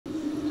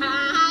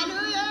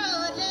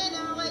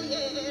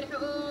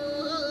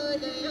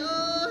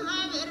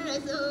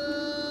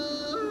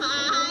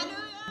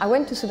I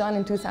went to Sudan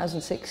in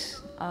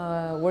 2006,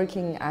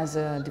 working as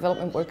a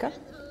development worker,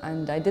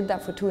 and I did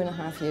that for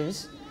 2.5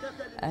 years.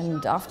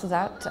 And after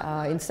that,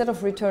 instead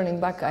of returning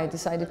back, I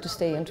decided to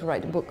stay and to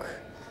write a book.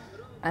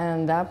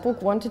 And that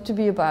book wanted to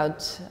be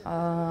about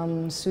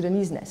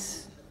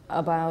Sudanese-ness,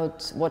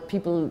 about what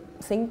people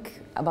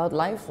think about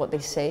life, what they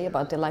say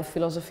about their life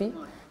philosophy.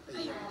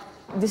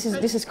 This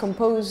is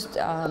composed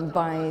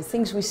by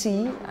things we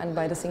see and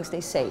by the things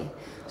they say.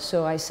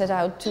 So I set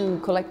out to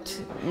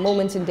collect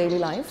moments in daily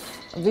life,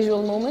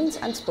 visual moments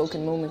and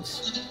spoken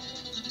moments.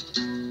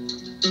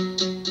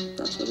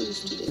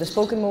 The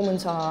spoken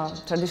moments are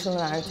traditional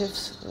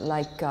narratives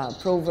like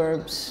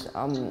proverbs,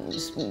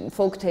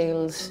 folk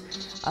tales,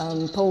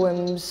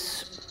 poems,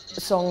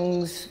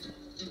 songs,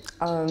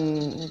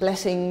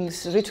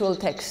 blessings, ritual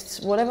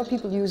texts, whatever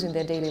people use in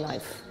their daily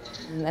life.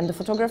 And the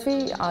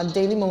photography are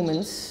daily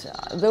moments,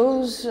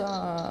 those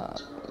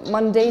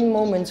mundane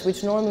moments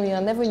which normally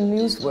are never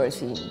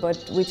newsworthy, but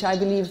which I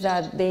believe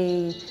that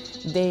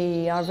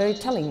they are very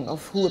telling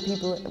of who a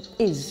people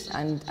is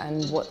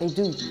and what they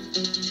do.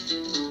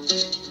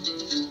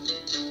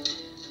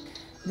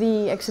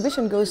 The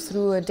exhibition goes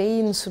through a day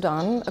in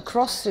Sudan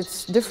across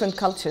its different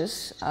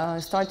cultures,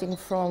 starting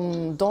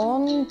from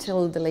dawn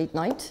till the late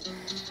night.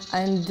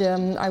 And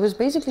I was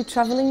basically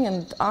traveling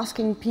and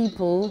asking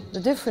people, the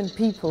different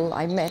people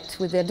I met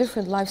with their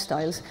different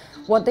lifestyles,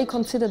 what they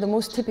consider the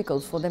most typical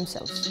for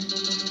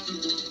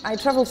themselves. I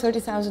traveled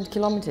 30,000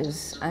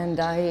 kilometers and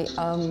I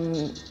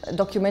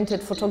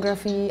documented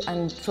photography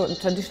and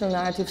traditional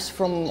narratives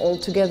from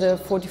altogether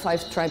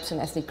 45 tribes and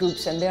ethnic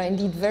groups, and they are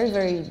indeed very,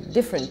 very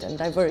different and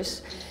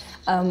diverse.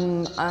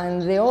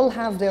 And they all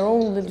have their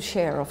own little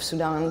share of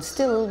Sudan.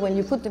 Still, when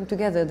you put them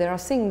together, there are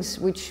things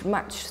which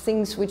match,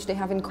 things which they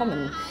have in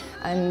common.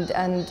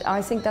 And I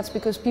think that's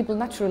because people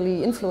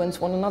naturally influence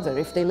one another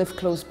if they live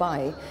close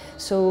by.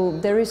 So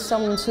there is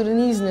some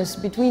Sudanese-ness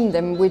between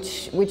them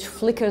which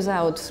flickers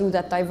out through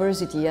that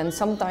diversity, and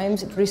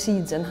sometimes it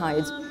recedes and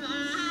hides.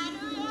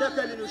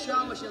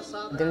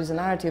 There is a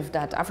narrative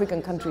that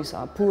African countries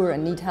are poor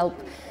and need help,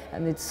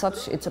 and it's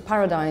a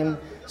paradigm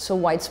so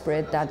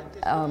widespread that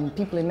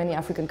people in many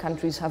African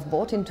countries have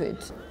bought into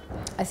it.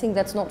 I think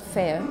that's not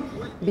fair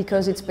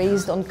because it's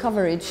based on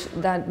coverage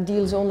that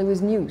deals only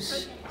with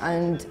news.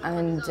 And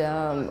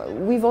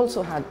we've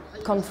also had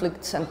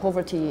conflicts and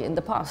poverty in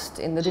the past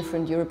in the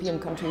different European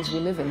countries we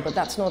live in, but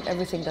that's not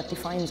everything that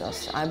defines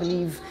us. I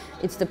believe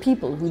it's the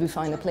people who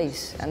define a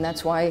place, and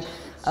that's why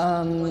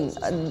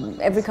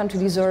every country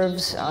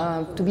deserves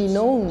to be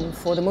known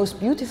for the most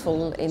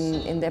beautiful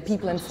in their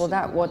people, and for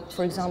that what,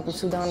 for example,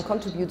 Sudan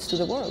contributes to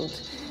the world,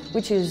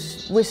 which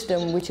is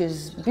wisdom, which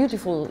is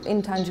beautiful,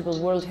 intangible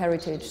world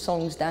heritage,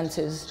 songs,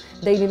 dances,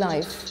 daily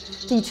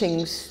life,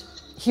 teachings,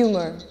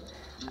 humor,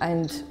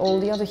 and all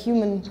the other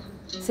human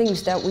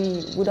things that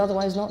we would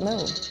otherwise not know.